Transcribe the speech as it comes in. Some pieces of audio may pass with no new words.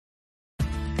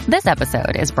This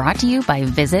episode is brought to you by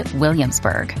Visit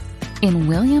Williamsburg. In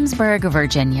Williamsburg,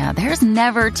 Virginia, there's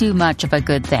never too much of a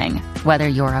good thing. Whether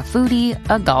you're a foodie,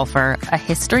 a golfer, a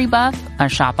history buff, a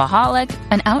shopaholic,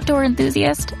 an outdoor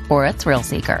enthusiast, or a thrill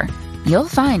seeker, you'll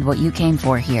find what you came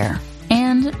for here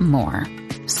and more.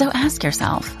 So ask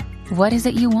yourself, what is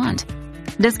it you want?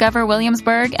 Discover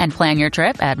Williamsburg and plan your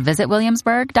trip at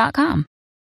visitwilliamsburg.com.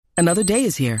 Another day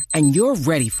is here, and you're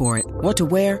ready for it. What to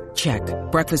wear? Check.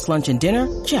 Breakfast, lunch, and dinner?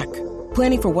 Check.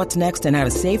 Planning for what's next and how to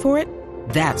save for it?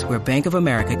 That's where Bank of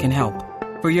America can help.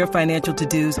 For your financial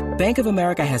to-dos, Bank of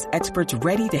America has experts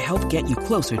ready to help get you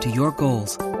closer to your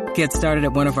goals. Get started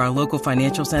at one of our local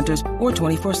financial centers or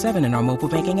 24/7 in our mobile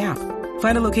banking app.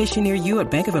 Find a location near you at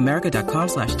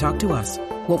bankofamerica.com/talktous.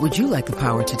 What would you like the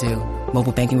power to do?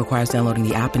 Mobile banking requires downloading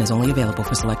the app and is only available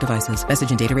for select devices.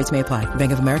 Message and data rates may apply.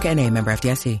 Bank of America N.A., member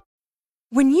FDIC.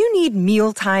 When you need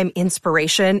mealtime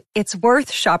inspiration, it's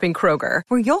worth shopping Kroger,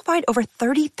 where you'll find over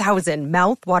 30,000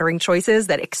 mouth-watering choices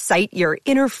that excite your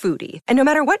inner foodie. And no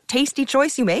matter what tasty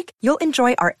choice you make, you'll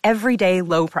enjoy our everyday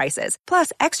low prices,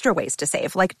 plus extra ways to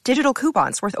save, like digital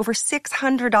coupons worth over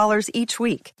 $600 each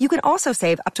week. You can also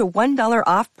save up to $1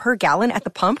 off per gallon at the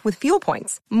pump with fuel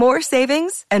points. More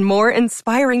savings and more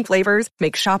inspiring flavors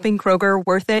make shopping Kroger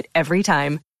worth it every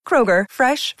time. Kroger,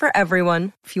 fresh for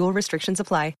everyone. Fuel restrictions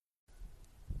apply.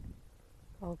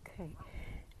 Okay.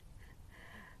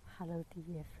 Hello,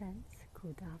 dear friends.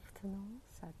 Good afternoon.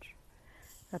 Such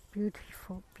a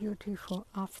beautiful, beautiful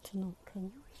afternoon.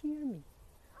 Can you hear me?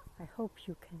 I hope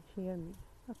you can hear me.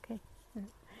 Okay.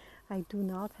 I do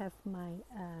not have my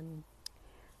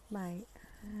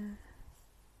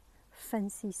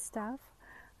fancy stuff.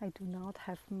 I do not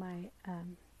have my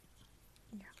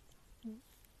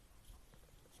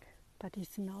but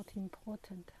it's not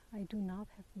important. I do not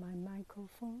have my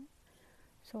microphone.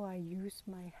 So I use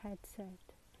my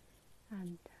headset,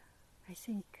 and I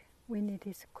think when it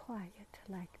is quiet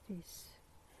like this,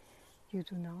 you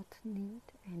do not need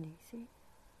anything.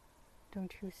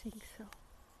 Don't you think so?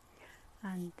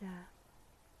 And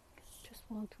just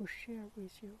want to share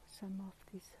with you some of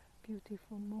this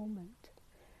beautiful moment.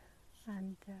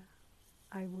 And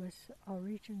I was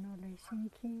originally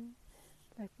thinking,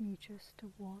 let me just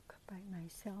walk by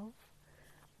myself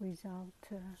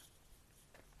without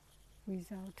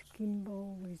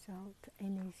gimbal, without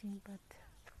anything, but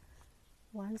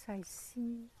once I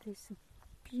see this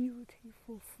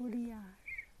beautiful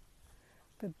foliage,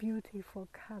 the beautiful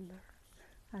color,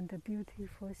 and the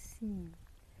beautiful scene,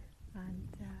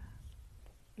 and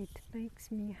it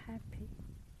makes me happy,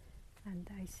 and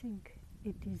I think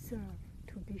it deserves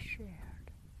to be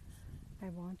shared. I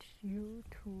want you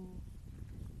to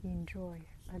enjoy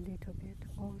a little bit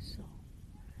also,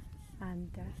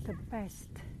 and the best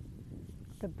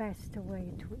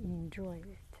way to enjoy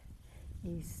it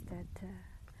is that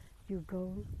you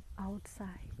go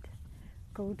outside,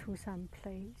 go to some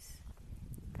place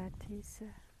that is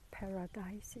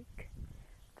paradisic,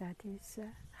 that is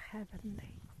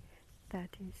heavenly,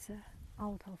 that is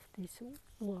out of this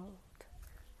world,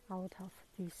 out of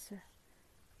this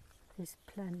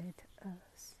planet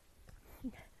Earth.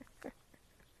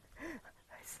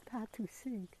 I start to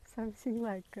think something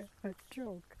like a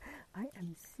joke. I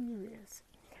am serious.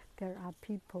 There are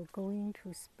people going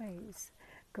to space,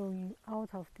 going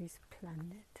out of this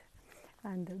planet,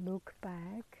 and look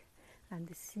back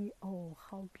and see, oh,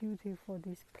 how beautiful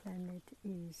this planet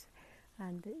is.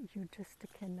 And you just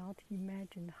cannot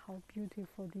imagine how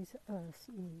beautiful this earth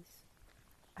is.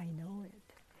 I know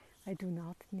it. I do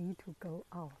not need to go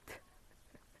out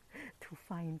to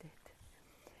find it.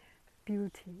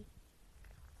 Beauty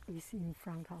is in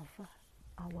front of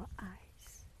our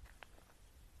eyes.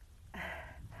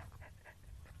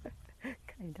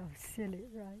 Kind of silly,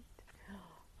 right?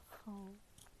 How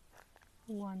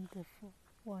wonderful,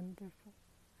 wonderful.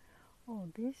 Oh,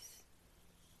 this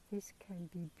can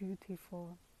be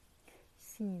beautiful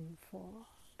scene for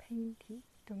painting,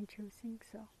 don't you think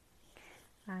so?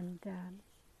 And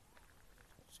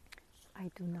I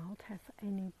do not have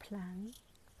any plan,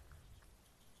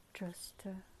 just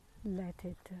let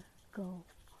it go.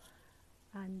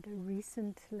 And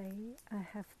recently I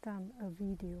have done a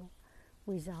video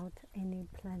without any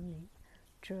planning,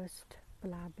 just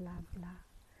blah blah blah,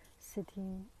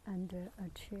 sitting under a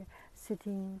chair,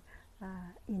 sitting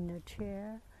in a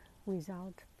chair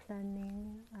without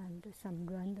planning, and some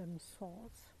random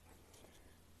thoughts,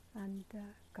 and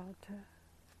got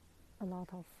a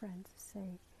lot of friends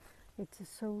say it's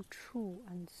so true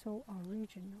and so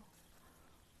original.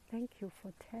 Thank you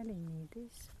for telling me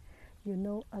this. You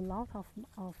know, a lot of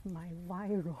my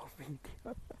viral video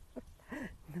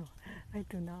No, I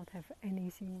do not have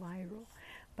anything viral,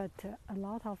 but a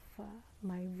lot of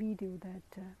my video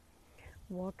that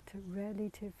worked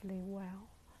relatively well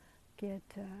get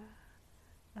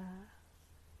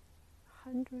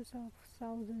hundreds of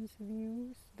thousands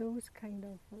views. Those kind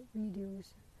of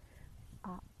videos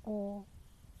are all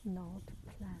not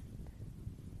planned.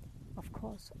 Of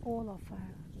course, all of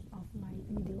my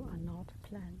video are not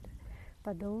planned,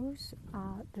 but those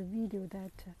are the video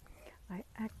that I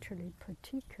actually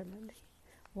particularly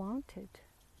wanted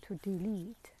to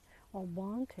delete or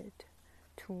wanted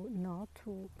to not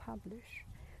to publish,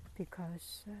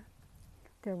 because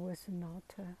there was not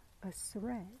a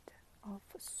thread of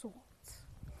sorts,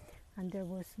 and there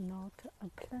was not a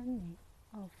planning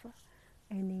of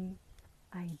any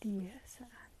ideas.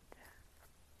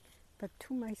 But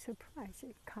to my surprise,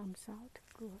 it comes out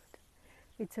good.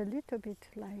 It's a little bit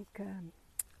like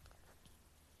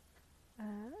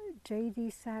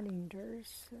J.D.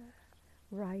 Salinger's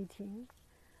writing,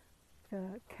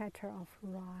 The Catcher of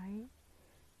Rye,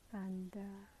 and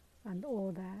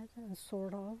all that, and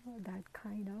sort of that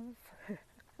kind of.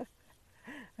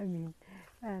 I mean,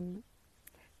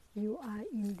 you are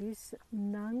in this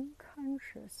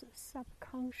non-conscious,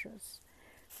 subconscious,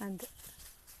 and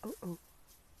oh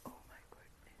my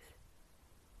goodness,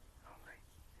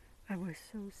 I was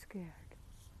so scared.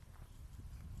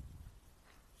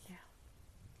 Yeah,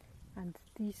 and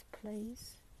this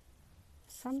place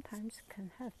sometimes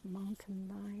can have mountain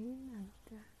lion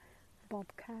and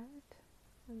bobcat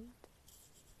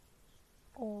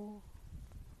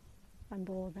and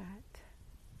all that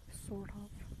sort of.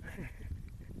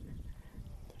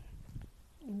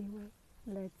 Anyway,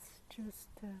 let's just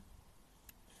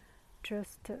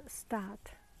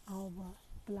start our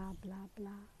blah blah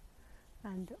blah.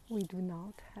 And we do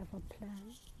not have a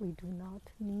plan. We do not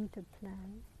need a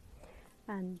plan.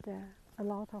 And a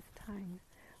lot of time,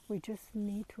 we just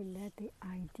need to let the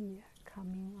idea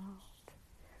coming out.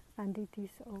 And it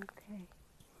is okay,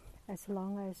 as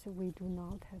long as we do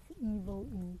not have evil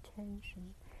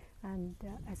intention, and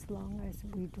as long as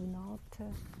we do not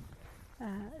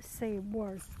say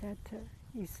words that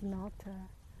is not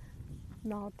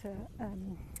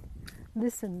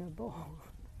listenable.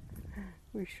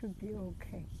 We should be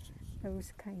okay.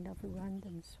 Those kind of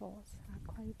random thoughts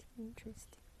are quite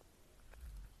interesting.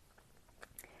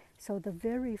 So the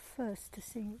very first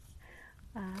thing,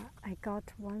 I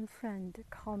got one friend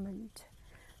comment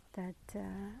that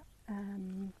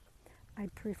I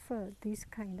prefer this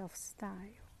kind of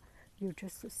style. You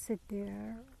just sit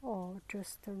there or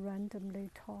just randomly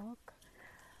talk.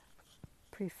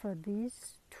 Prefer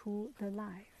this to the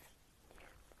live.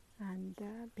 And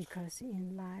because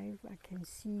in live I can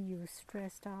see you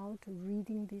stressed out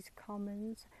reading these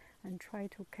comments and try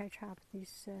to catch up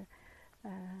these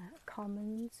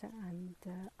comments and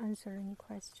answering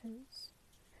questions.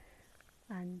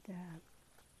 And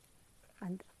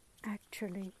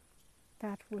actually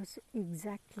that was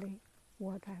exactly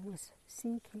what I was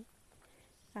thinking.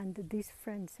 And this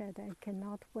friend said, I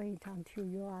cannot wait until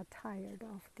you are tired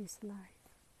of this life.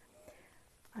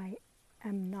 I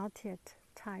am not yet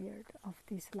tired of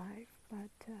this life,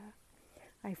 but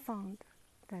I found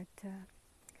that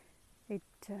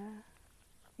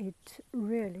it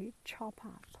really chop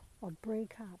up or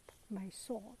break up my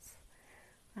thoughts,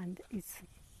 and it's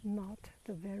not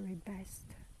the very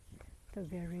best,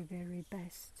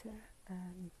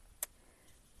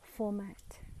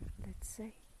 format, let's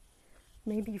say.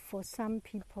 Maybe for some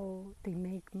people, they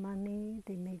make money,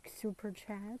 they make super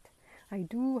chat. I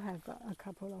do have a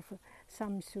couple of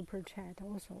some super chat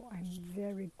also. I'm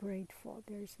very grateful.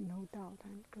 There's no doubt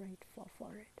I'm grateful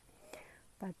for it.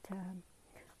 But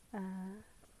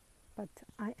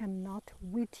I am not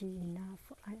witty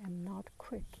enough. I am not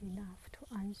quick enough to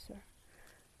answer.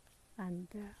 And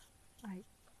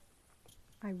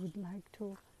I would like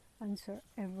to answer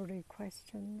every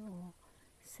question or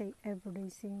say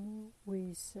everything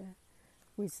with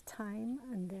time,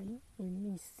 and then we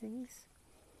miss things.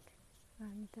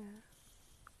 And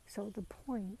so the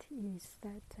point is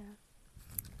that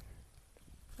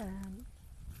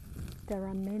there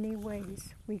are many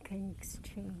ways we can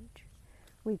exchange.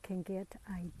 We can get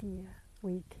idea.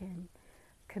 We can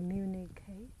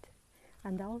communicate.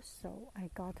 And also, I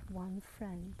got one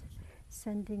friend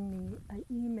sending me an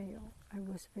email. I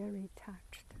was very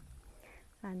touched.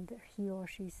 And he or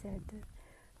she said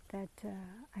that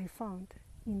I found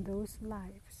in those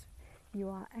lives you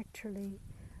are actually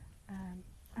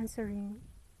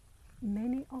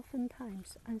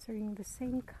oftentimes answering the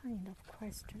same kind of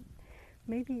question.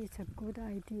 Maybe it's a good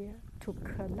idea to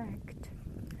collect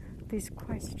these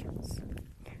questions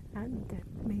and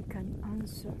make an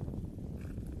answer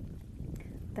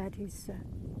that is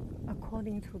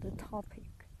according to the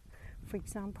topic. For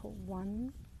example,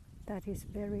 one that is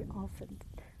very often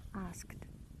asked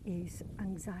is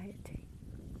anxiety,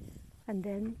 and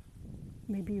then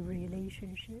maybe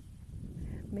relationship,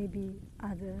 maybe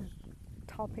other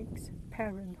topics,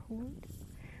 parenthood,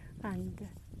 and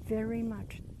very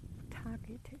much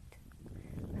targeted.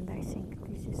 And I think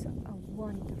this is a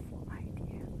wonderful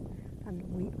idea, and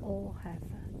we all have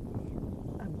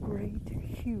a great,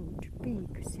 huge,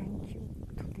 big thank you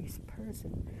to this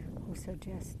person who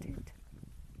suggested.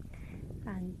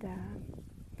 And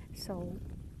so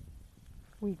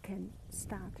we can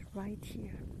start right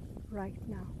here, right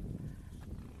now.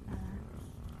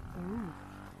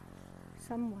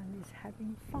 Someone is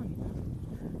having fun.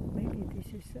 Maybe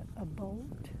this is a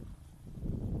boat.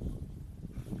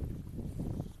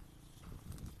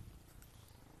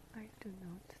 I do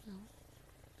not know.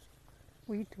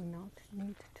 We do not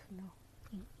need to know.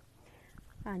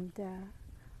 And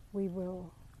we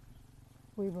will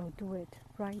do it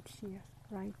right here,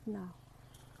 right now.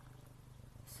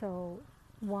 So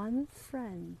one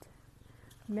friend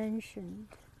mentioned,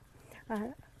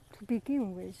 to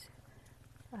begin with,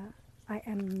 I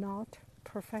am not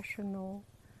professional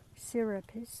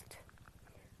therapist.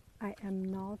 I am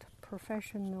not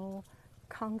professional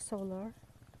counselor.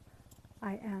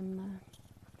 I am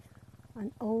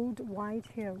an old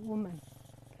white-haired woman,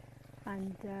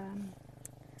 and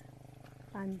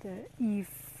if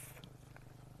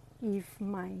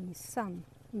my son,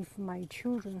 if my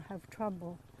children have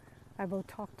trouble, I will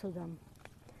talk to them.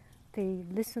 They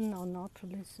listen or not to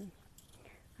listen.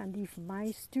 And if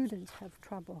my students have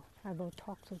trouble, I will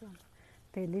talk to them.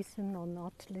 They listen or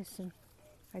not listen,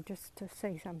 I just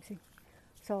say something.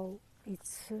 So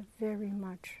it's very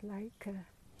much like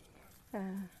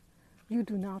you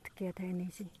do not get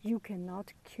anything. You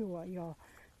cannot cure your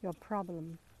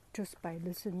problem just by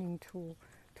listening to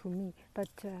me.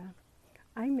 But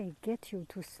I may get you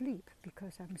to sleep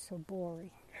because I'm so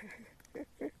boring.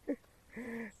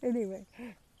 Anyway,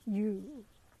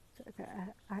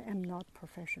 I am not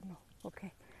professional,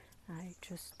 okay? I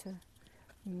just,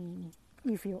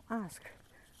 if you ask,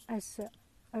 as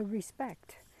a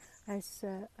respect, as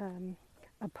a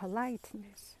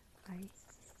politeness, I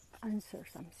answer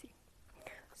something.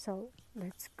 So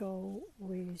let's go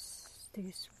with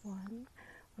this one.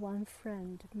 One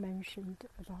friend mentioned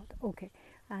about, okay,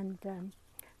 and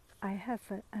I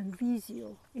have an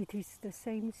Visio. It is the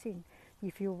same thing.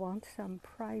 If you want some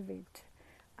private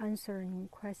answering,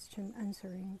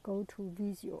 go to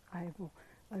Visio. I will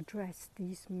address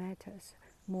these matters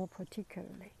more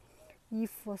particularly. If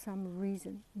for some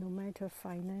reason, no matter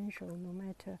financial, no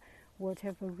matter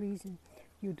whatever reason,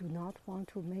 you do not want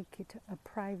to make it a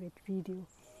private video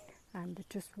and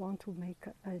just want to make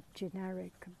a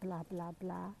generic blah blah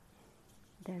blah,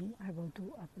 then I will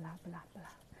do a blah blah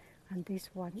blah. And this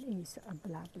one is a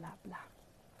blah blah blah.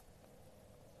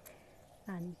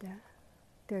 And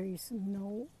there is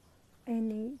no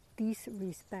any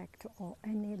disrespect or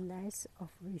any less of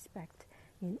respect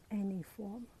in any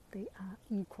form. They are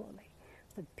equally,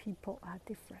 but people are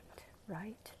different,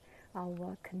 right?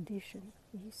 Our condition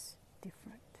is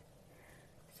different.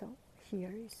 So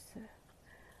here is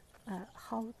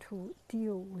how to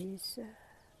deal with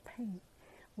pain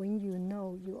when you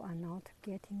know you are not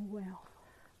getting well,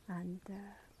 and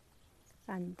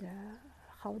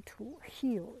how to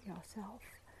heal yourself.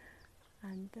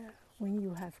 And when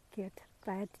you have get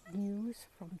bad news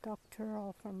from doctor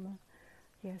or from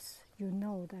yes, you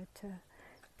know that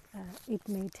it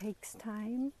may take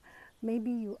time.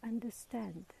 Maybe you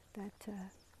understand that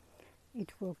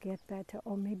it will get better,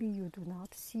 or maybe you do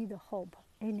not see the hope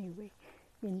anyway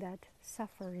in that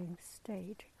suffering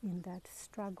stage, in that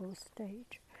struggle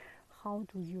stage. How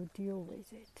do you deal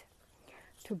with it?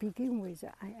 To begin with,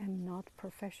 I am not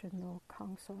professional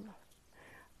counselor.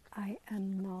 I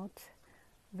am not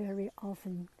very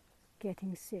often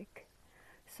getting sick.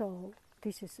 So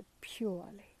this is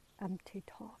purely empty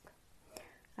talk.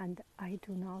 And I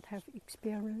do not have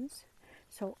experience,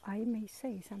 so I may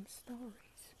say some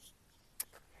stories.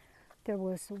 There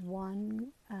was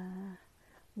one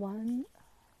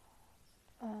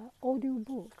audio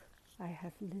book I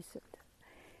have listened.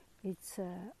 It's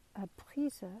a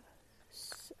Pulitzer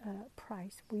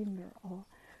Prize winner, or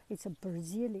it's a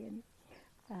Brazilian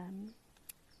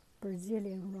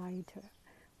writer,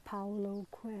 Paulo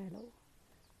Coelho,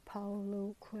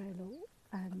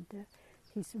 and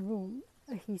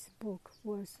his book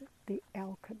was The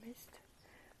Alchemist,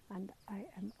 and I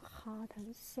am heart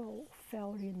and soul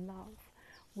fell in love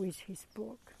with his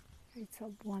book. It's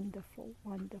a wonderful,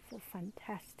 wonderful,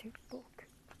 fantastic book.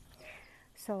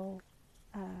 So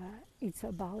it's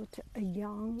about a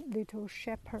young little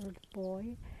shepherd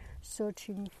boy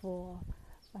searching for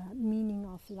meaning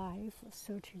of life,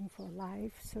 searching for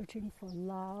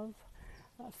love,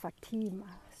 Fatima,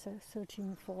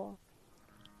 searching for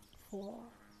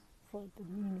the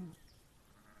meaning.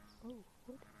 Oh,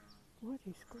 what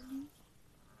is going on?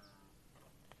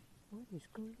 What is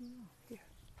going on here?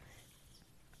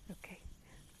 Okay,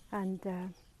 and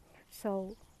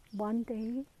so one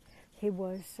day he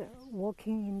was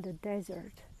walking in the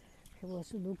desert. He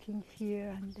was looking here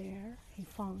and there. He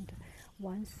found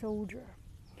one soldier.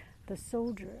 The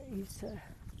soldier is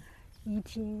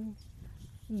eating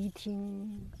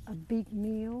a big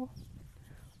meal.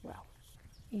 Well,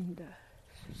 in the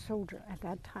soldier at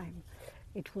that time,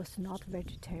 it was not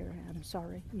vegetarian. I'm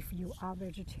sorry if you are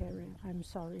vegetarian. I'm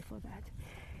sorry for that.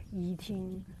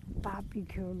 Eating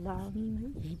barbecue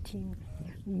lamb, eating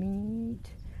meat,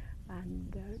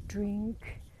 and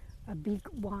drink a big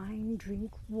wine,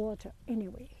 drink water.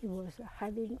 Anyway, he was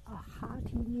having a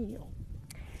hearty meal.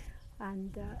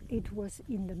 And it was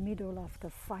in the middle of the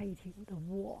fighting, the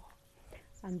war.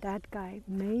 And that guy,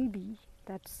 maybe,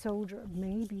 that soldier,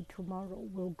 maybe tomorrow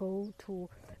will go to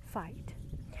fight.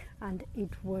 And it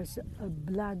was a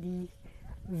bloody,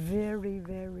 very,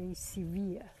 very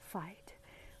severe fight,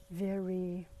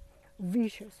 very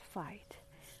vicious fight.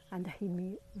 And he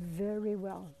may very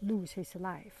well lose his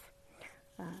life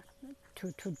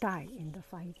to die in the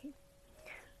fighting.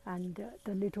 And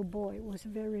the little boy was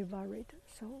very worried.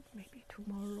 So maybe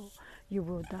tomorrow you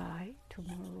will die,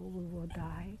 tomorrow we will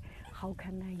die. How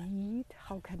can I eat?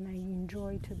 How can I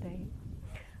enjoy today?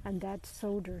 And that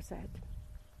soldier said,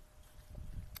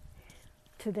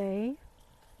 today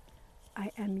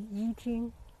I am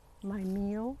eating my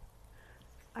meal,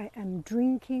 I am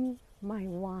drinking my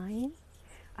wine,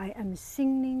 I am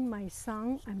singing my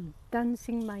song, I'm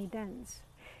dancing my dance.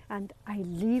 And I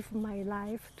live my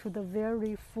life to the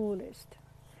very fullest,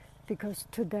 because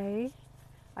today,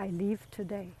 I live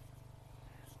today.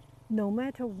 No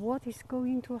matter what is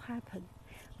going to happen,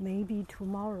 maybe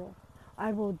tomorrow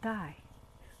I will die.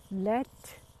 Let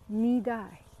me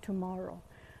die tomorrow.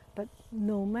 But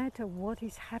no matter what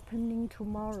is happening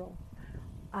tomorrow,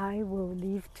 I will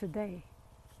live today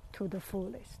to the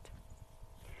fullest.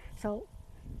 So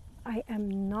I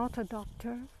am not a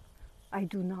doctor. I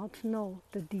do not know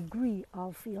the degree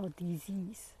of your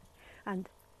disease, and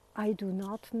I do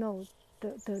not know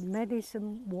the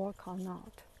medicine work or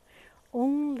not.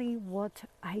 Only what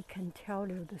I can tell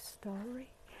you the story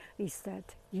is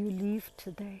that you live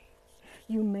today.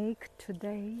 You make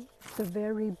today the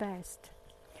very best,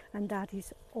 and that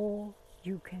is all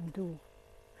you can do.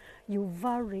 You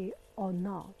worry or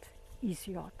not is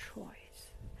your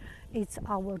choice. It's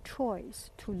our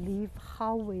choice to live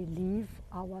how we live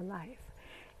our life.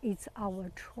 It's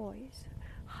our choice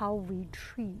how we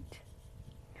treat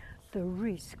the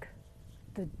risk,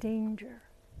 the danger,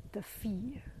 the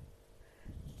fear.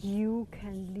 You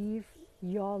can live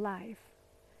your life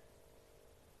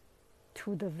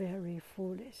to the very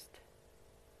fullest,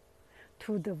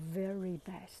 to the very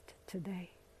best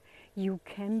today. You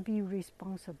can be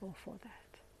responsible for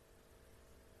that.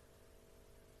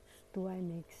 Do I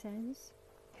make sense?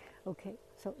 Okay,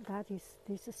 so that is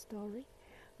this story,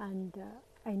 and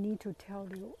I need to tell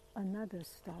you another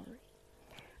story.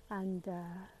 And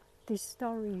this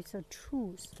story is a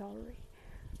true story.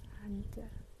 And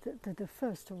the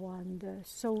first one, the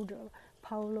soldier,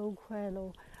 Paulo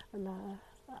Coelho, The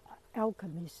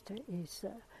Alchemist, is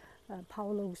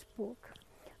Paulo's book.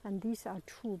 And these are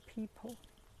true people.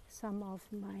 Some of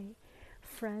my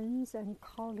friends and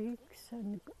colleagues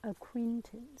and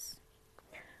acquaintances.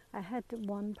 I had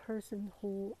one person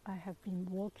who I have been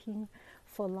working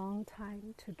for a long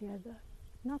time together.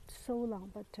 Not so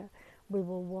long, but we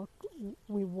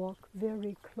work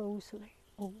very closely.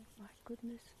 Oh my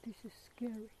goodness, this is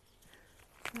scary.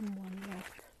 Someone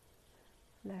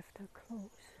left her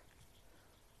clothes.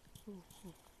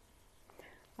 Oh.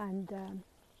 And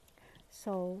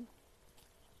so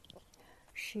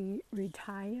she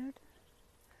retired,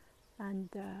 and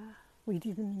we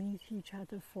didn't meet each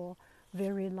other for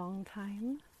very long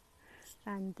time.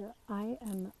 And I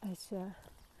am, as a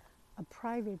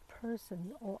private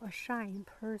person or a shy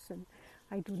person,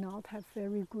 I do not have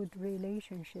very good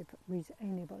relationship with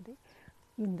anybody,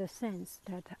 in the sense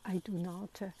that I do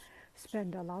not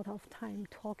spend a lot of time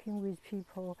talking with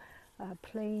people,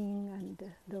 playing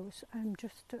and those. I'm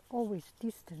just always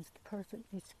distanced person.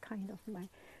 It's kind of my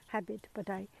habit, but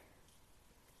I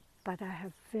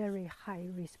have very high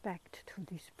respect to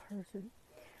this person.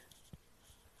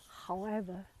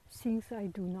 However, since I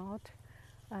do not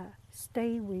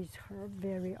stay with her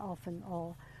very often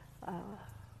or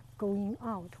going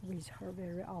out with her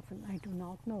very often. I do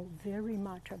not know very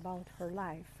much about her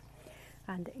life,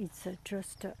 and it's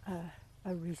just a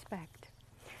respect.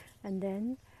 And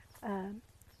then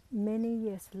many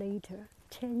years later,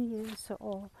 10 years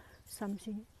or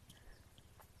something,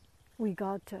 we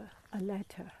got a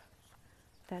letter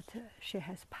that she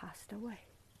has passed away.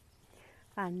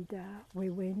 And we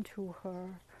went to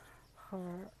her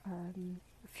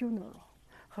funeral,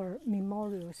 her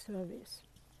memorial service.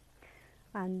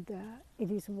 And it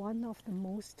is one of the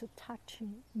most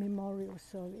touching memorial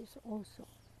service also.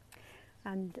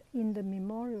 And in the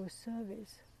memorial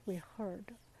service, we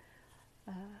heard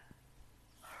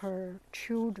her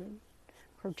children,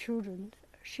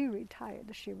 she retired,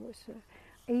 she was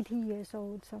 80 years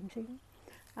old something,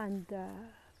 and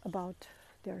about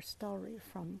their story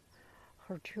from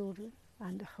her children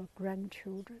and her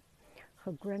grandchildren.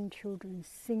 Her grandchildren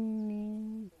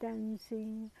singing,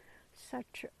 dancing,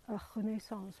 such a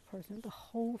Renaissance person, the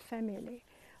whole family,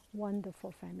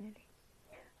 wonderful family.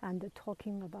 And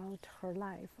talking about her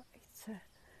life,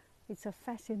 it's a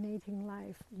fascinating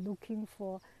life, looking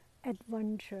for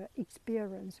adventure,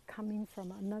 experience, coming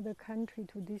from another country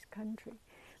to this country.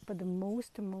 But the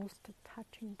most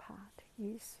touching part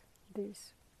is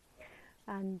this.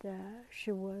 And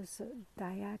she was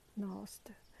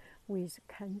diagnosed with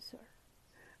cancer.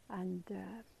 And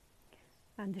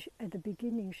at the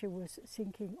beginning she was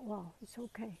thinking, well, it's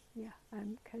okay, yeah,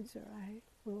 I'm cancer, I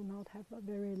will not have a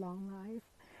very long life,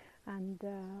 and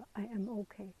I am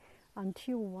okay.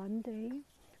 Until one day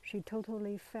she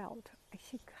totally felt, I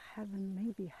think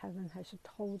maybe heaven has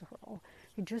told her, or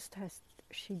she just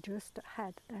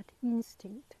had that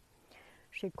instinct.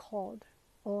 She called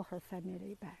all her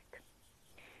family back.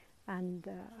 And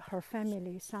her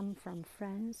family, some from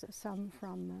France, some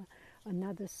from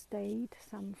another state,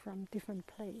 some from different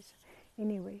place.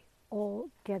 Anyway, all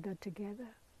gathered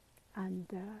together, and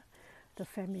the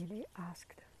family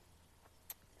asked.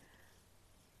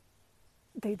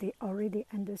 They already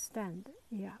understand,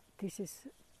 yeah, this is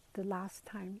the last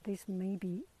time, this may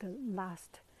be the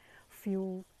last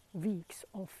few weeks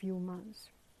or few months,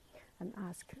 and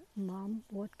ask, Mom,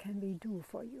 what can we do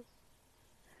for you?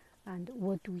 And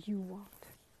what do you want?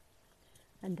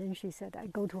 And then she said, I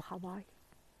go to Hawaii.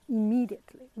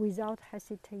 Immediately, without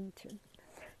hesitation,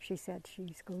 she said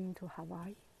she's going to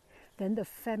Hawaii. Then the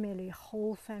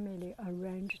whole family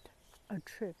arranged a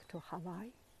trip to Hawaii.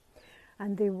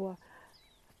 And they were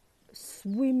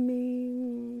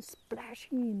swimming,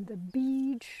 splashing in the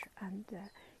beach and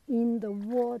in the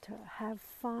water, have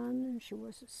fun. She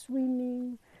was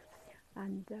swimming.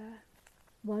 And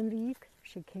 1 week,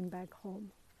 she came back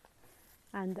home.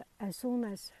 And as soon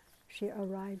as she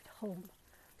arrived home,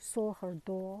 saw her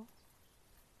door,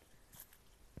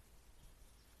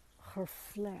 her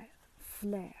flare,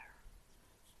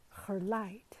 her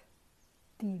light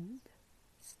dimmed,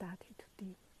 started to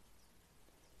dim.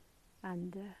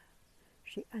 And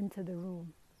she entered the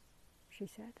room. She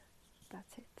said,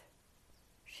 that's it.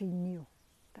 She knew,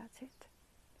 that's it.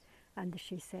 And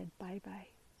she said bye-bye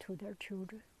to their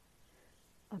children.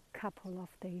 A couple of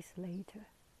days later,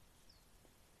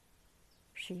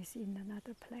 she's in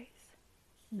another place.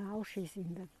 Now she's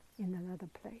in another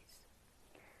place.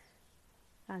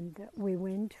 And we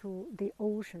went to the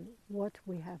ocean. What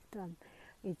we have done,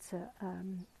 it's a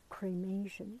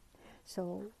cremation.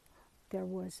 So there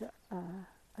was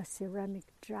a ceramic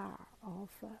jar of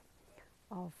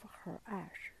her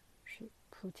ash she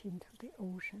put into the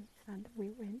ocean, and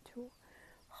we went to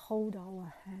hold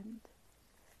our hand.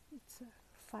 It's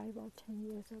 5 or 10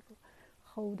 years ago.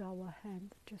 Hold our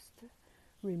hand, just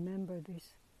remember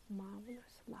this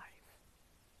marvelous life.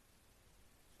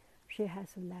 She has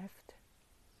left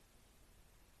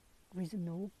with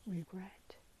no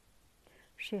regret.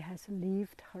 She has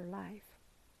lived her life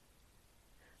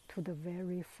to the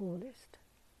very fullest.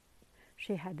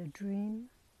 She had a dream.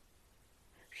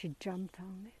 She jumped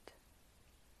on it.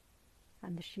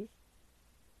 And she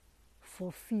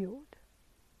fulfilled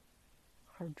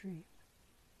her dream.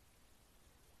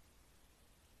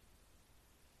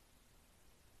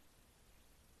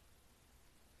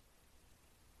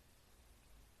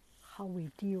 How we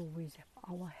deal with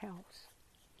our health,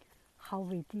 how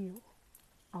we deal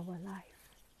our life.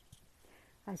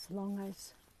 As long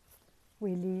as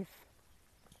we live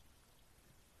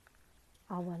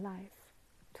our life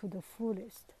to the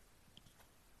fullest,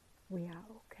 we are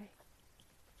okay.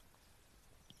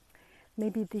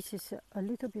 Maybe this is a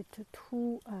little bit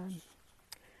too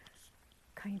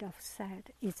kind of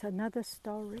sad. It's another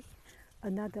story,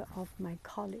 another of my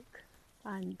colleague,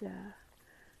 and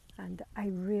I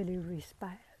really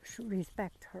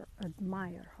respect her,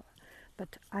 admire her.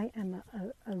 but I am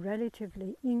a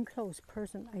relatively enclosed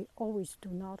person. I always do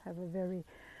not have a very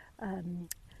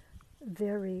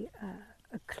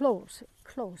close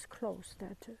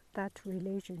that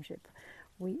relationship.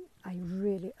 I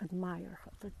really admire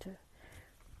her, but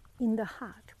in the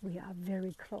heart we are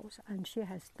very close, and she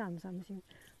has done something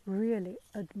really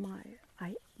admire.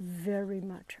 I very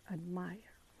much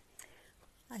admire.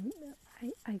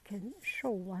 I can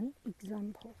show one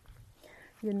example.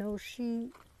 You know,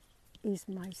 she is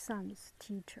my son's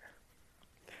teacher,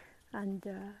 and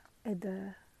at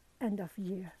the end of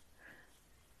year,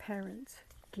 parents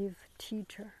give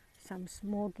teacher some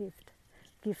small gift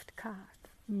card,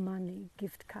 money,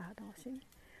 gift card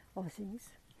or things,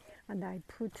 and I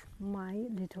put my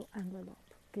little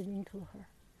envelope giving to her,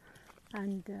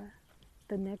 and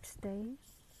the next day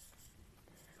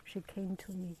she came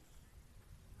to me.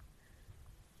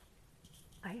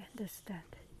 I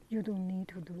understand. You don't need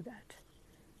to do that.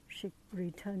 She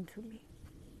returned to me.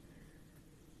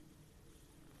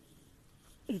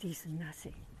 It is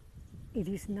nothing. It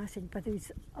is nothing, but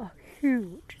it's a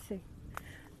huge thing.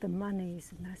 The money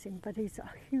is nothing, but it's a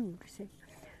huge thing.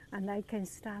 And I can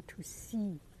start to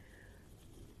see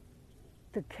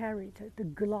the character, the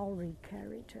glory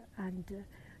character, and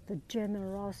the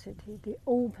generosity, the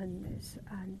openness,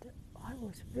 and I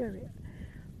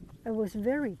was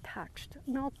very touched,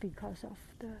 not because of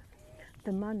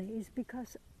the money, it's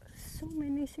because so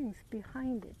many things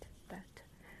behind it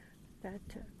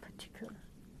that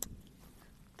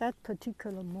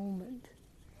particular moment.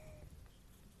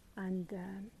 And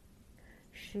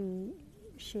she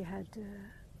had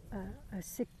a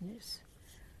sickness,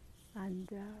 and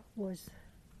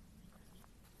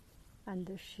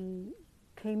she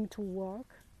came to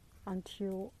work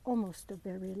until almost the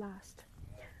very last.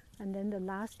 And then the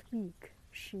last week,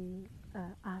 she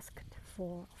asked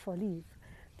for leave,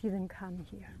 didn't come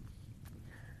here.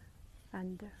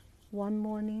 And one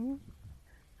morning,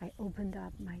 I opened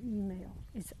up my email.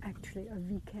 It's actually a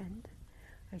weekend.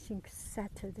 I think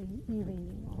Saturday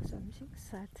evening or something.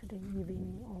 Saturday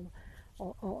evening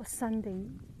or Sunday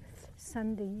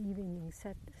evening.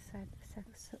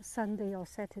 Sunday or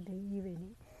Saturday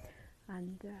evening.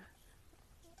 And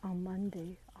on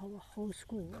Monday, our whole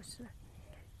school was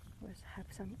have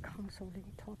some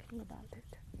counseling talking about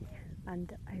it,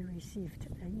 and I received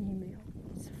an email.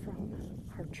 It's from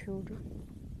her children.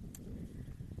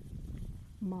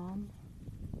 Mom,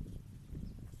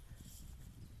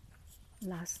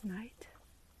 last night,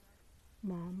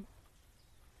 Mom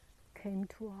came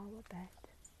to our bed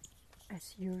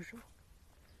as usual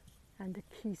and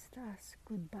kissed us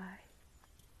goodbye,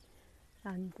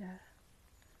 and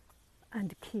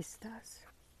kissed us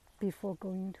before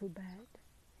going to bed,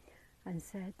 and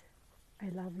said, I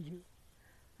love you.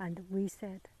 And we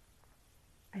said,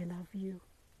 I love you.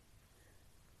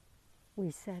 We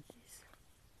said this.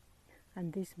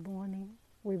 And this morning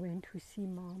we went to see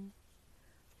Mom.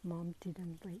 Mom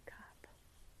didn't wake up.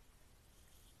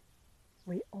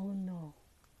 We all know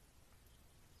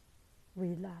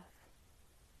we love.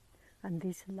 And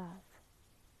this love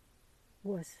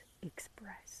was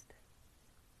expressed,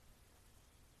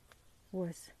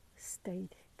 was stated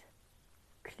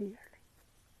clearly.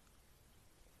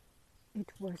 It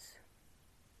was,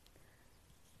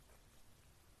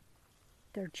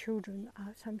 their children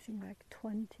are something like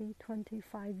 20,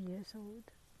 25 years old,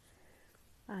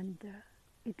 and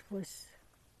it was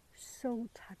so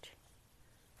touching,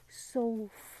 so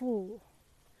full,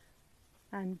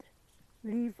 and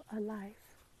live a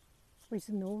life with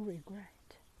no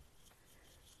regret.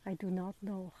 I do not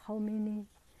know how many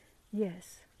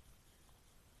years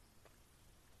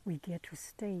we get to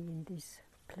stay in this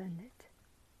planet.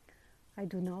 I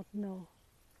do not know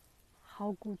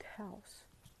how good health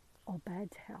or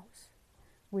bad health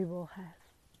we will have.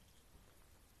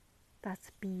 That's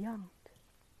beyond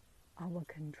our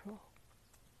control.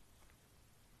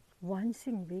 One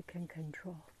thing we can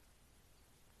control: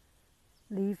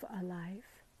 live a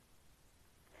life,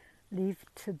 live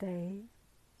today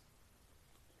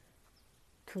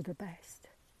to the best,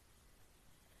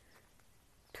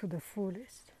 to the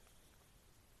fullest.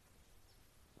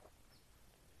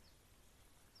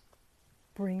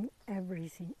 Bring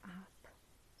everything up,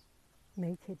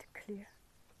 make it clear,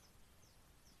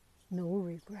 no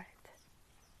regret.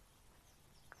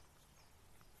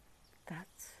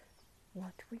 That's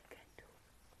what we can do.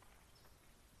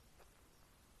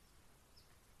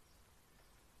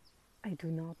 I do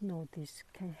not know this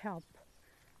can help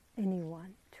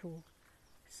anyone to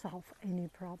solve any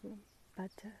problem,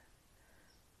 but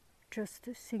just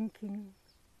thinking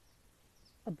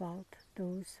about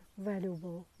those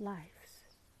valuable lives.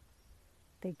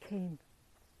 They came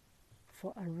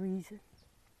for a reason,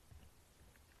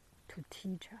 to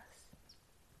teach us,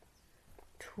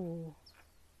 to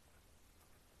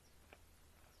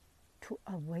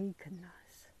awaken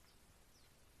us,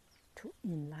 to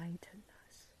enlighten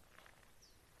us.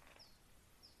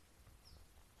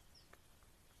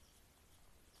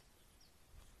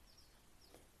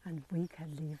 And we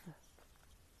can live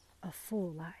a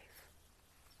full life,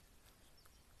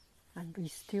 and we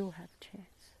still have chance.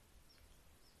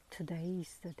 Today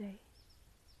is the day.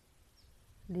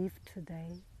 Live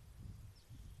today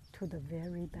to the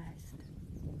very best.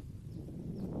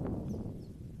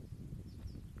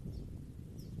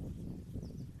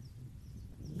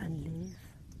 And live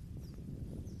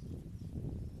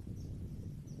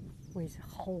with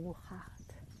whole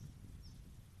heart.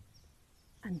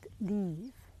 And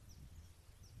leave,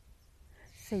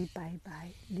 say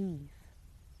bye-bye, leave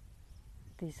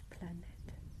this planet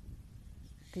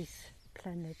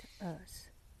Earth,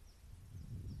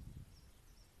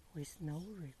 with no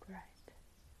regret.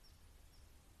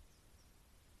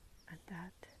 And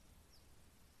that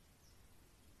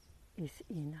is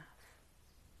enough.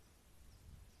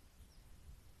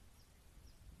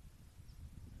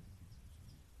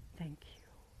 Thank you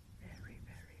very,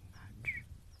 very much.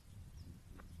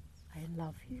 I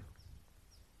love you.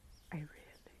 I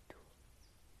really do.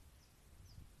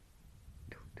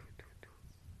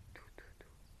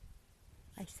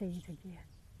 I say it again.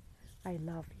 I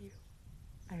love you.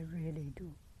 I really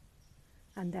do.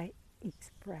 And I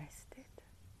expressed it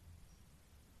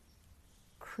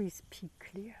crispy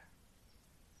clear.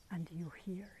 And you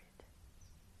hear it.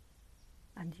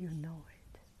 And you know it.